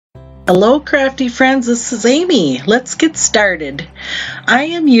Hello crafty friends, this is Amy. Let's get started. I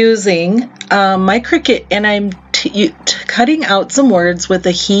am using my Cricut and I'm cutting out some words with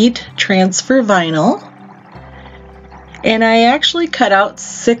a heat transfer vinyl. And I actually cut out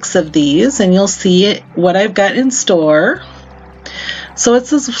 6 of these and you'll see what I've got in store. So it's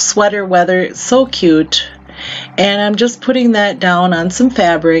this sweater weather, it's so cute. And I'm just putting that down on some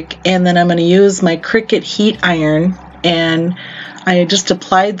fabric and then I'm going to use my Cricut heat iron and I just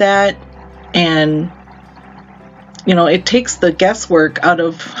applied that, and you know, it takes the guesswork out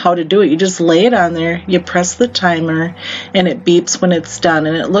of how to do it. You just lay it on there, you press the timer, and it beeps when it's done,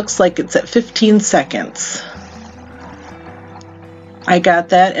 and it looks like it's at 15 seconds. I got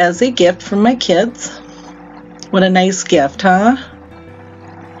that as a gift from my kids. What a nice gift, huh?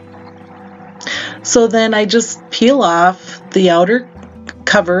 So then I just peel off the outer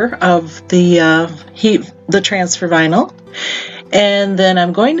cover of the transfer vinyl. And then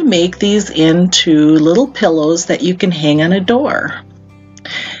I'm going to make these into little pillows that you can hang on a door.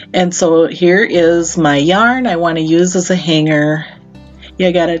 And so here is my yarn I want to use as a hanger.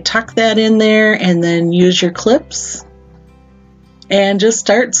 You got to tuck that in there and then use your clips and just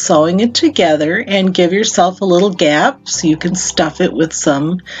start sewing it together and give yourself a little gap so you can stuff it with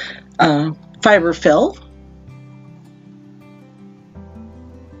some fiber fill.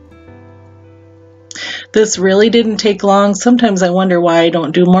 This really didn't take long. Sometimes I wonder why I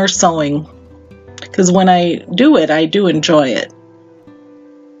don't do more sewing, because when I do it, I do enjoy it.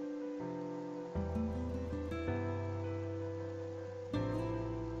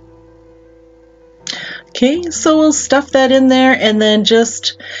 Okay, so we'll stuff that in there and then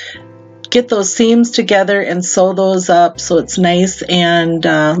just get those seams together and sew those up so it's nice and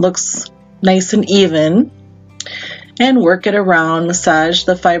looks nice and even. And work it around, massage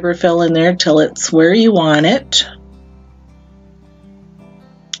the fiber fill in there till it's where you want it.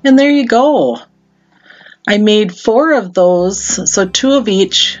 And there you go. I made 4 of those, so 2 of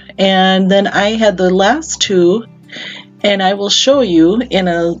each, and then I had the last 2, and I will show you in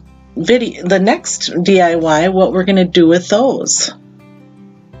a video, the next DIY, what we're going to do with those.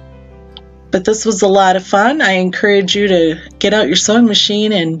 But this was a lot of fun. I encourage you to get out your sewing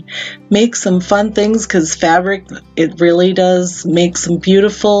machine and make some fun things, because fabric, it really does make some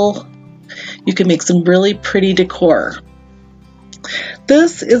beautiful, you can make some really pretty decor.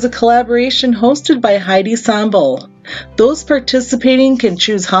 This is a collaboration hosted by Heidi Sonboul. Those participating can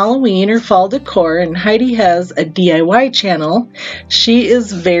choose Halloween or fall decor, and Heidi has a DIY channel. She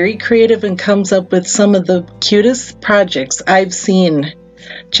is very creative and comes up with some of the cutest projects I've seen.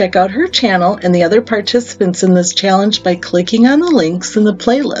 Check out her channel and the other participants in this challenge by clicking on the links in the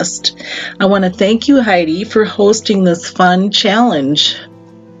playlist. I want to thank you, Heidi, for hosting this fun challenge.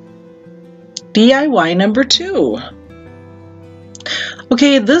 DIY number 2.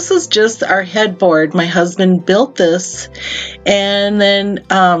 Okay, this is just our headboard. My husband built this, and then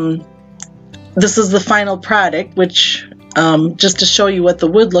this is the final product, which just to show you what the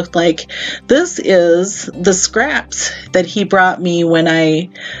wood looked like. This is the scraps that he brought me when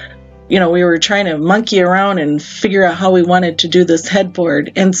we were trying to monkey around and figure out how we wanted to do this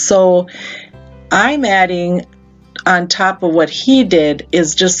headboard. And so I'm adding on top of what he did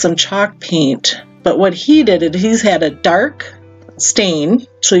is just some chalk paint. But what he did is he's had a dark stain,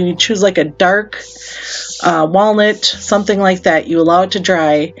 so you choose like a dark walnut, something like that. You allow it to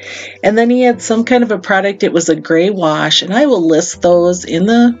dry, and then he had some kind of a product. It was a gray wash, and I will list those in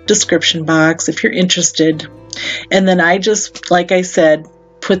the description box if you're interested. And then I just, like I said,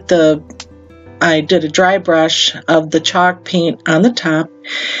 I did a dry brush of the chalk paint on the top,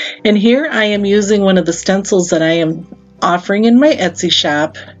 and here I am using one of the stencils that I am offering in my Etsy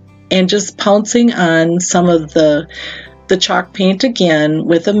shop and just pouncing on some of the chalk paint again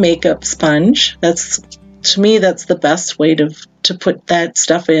with a makeup sponge. To me, that's the best way to put that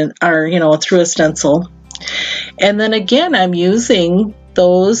stuff in, or through a stencil. And then again, I'm using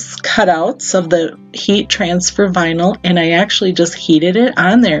those cutouts of the heat transfer vinyl, and I actually just heated it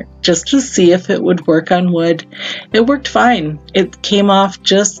on there just to see if it would work on wood. It worked fine. It came off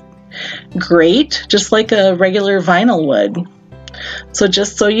just great, just like a regular vinyl would. So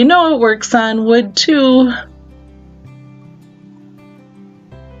just so you know, it works on wood too.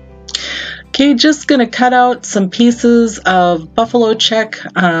 Okay, just going to cut out some pieces of buffalo check.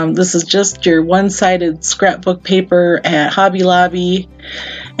 This is just your one-sided scrapbook paper at Hobby Lobby.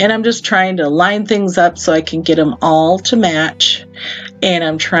 And I'm just trying to line things up so I can get them all to match. And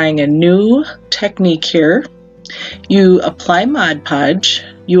I'm trying a new technique here. You apply Mod Podge,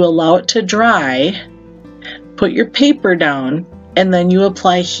 you allow it to dry, put your paper down, and then you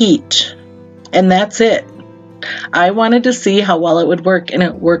apply heat. And that's it. I wanted to see how well it would work, and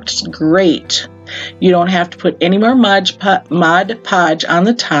it worked great. You don't have to put any more Mod Podge on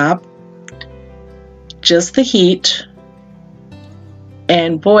the top, just the heat,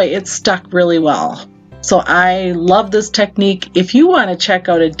 and boy, it stuck really well. So I love this technique. If you want to check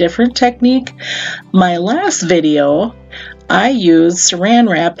out a different technique, my last video, I used saran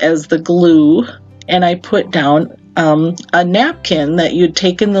wrap as the glue, and I put down a napkin that you'd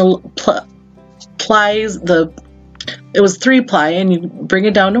taken the plies, it was 3-ply, and you bring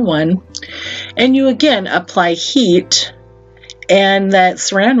it down to 1, and you again apply heat, and that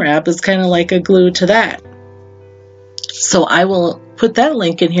saran wrap is kind of like a glue to that. So I will put that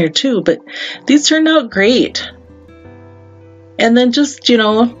link in here too, but these turned out great. And then just, you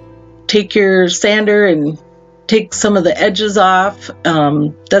know, take your sander and take some of the edges off.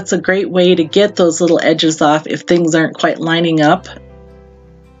 That's a great way to get those little edges off if things aren't quite lining up.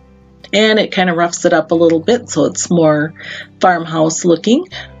 And it kind of roughs it up a little bit so it's more farmhouse looking.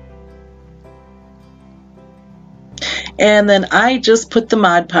 And then I just put the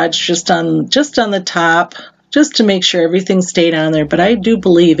Mod Podge just on the top, just to make sure everything stayed on there, but I do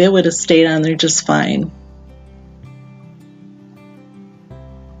believe it would have stayed on there just fine.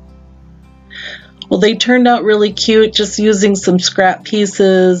 Well, they turned out really cute, just using some scrap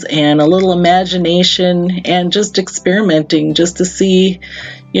pieces and a little imagination and just experimenting just to see,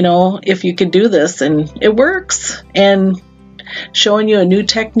 you know, if you could do this, and it works. And showing you a new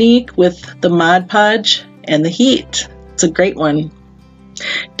technique with the Mod Podge and the heat. It's a great one.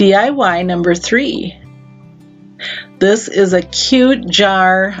 DIY number 3. This is a cute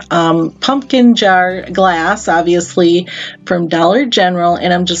jar, pumpkin jar glass, obviously from Dollar General,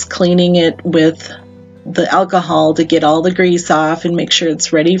 and I'm just cleaning it with the alcohol to get all the grease off and make sure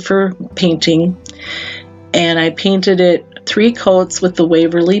it's ready for painting. And I painted it 3 coats with the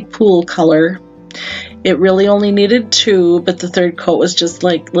Waverly pool color. It really only needed 2, but the 3rd coat was just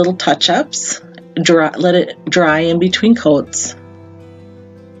like little touch-ups. Let it dry in between coats.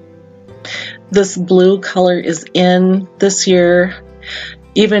 This blue color is in this year.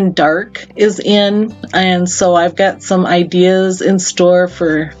 Even dark is in, and so I've got some ideas in store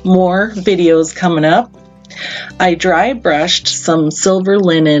for more videos coming up. I dry brushed some silver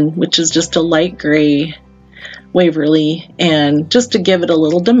linen, which is just a light gray Waverly, and just to give it a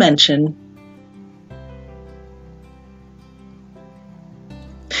little dimension.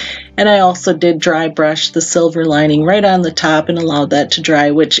 And I also did dry brush the silver lining right on the top and allowed that to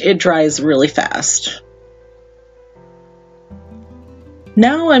dry, which it dries really fast.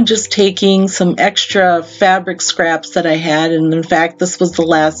 Now I'm just taking some extra fabric scraps that I had, and in fact this was the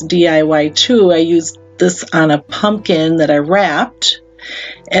last DIY too. I used this on a pumpkin that I wrapped,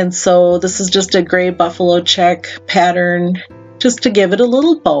 and so this is just a gray buffalo check pattern just to give it a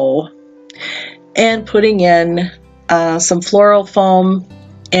little bow, and putting in some floral foam.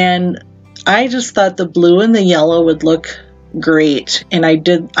 And I just thought the blue and the yellow would look great, and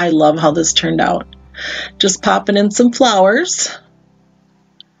I love how this turned out. Just popping in some flowers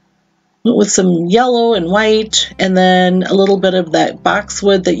with some yellow and white, and then a little bit of that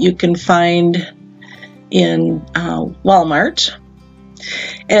boxwood that you can find in Walmart.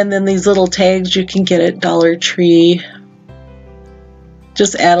 And then these little tags you can get at Dollar Tree.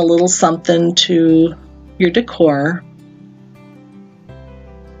 Just add a little something to your decor.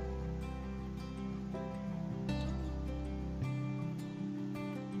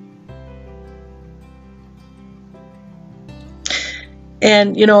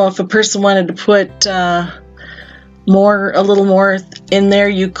 And, you know, if a person wanted to put a little more in there,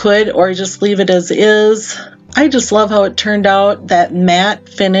 you could, or just leave it as is. I just love how it turned out. That matte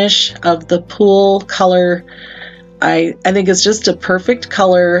finish of the pool color, I think it's just a perfect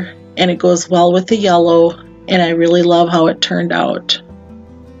color, and it goes well with the yellow, and I really love how it turned out.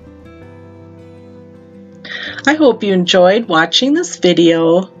 I hope you enjoyed watching this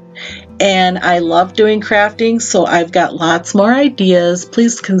video. And I love doing crafting, so I've got lots more ideas.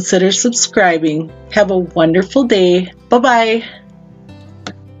 Please consider subscribing. Have a wonderful day. Bye-bye.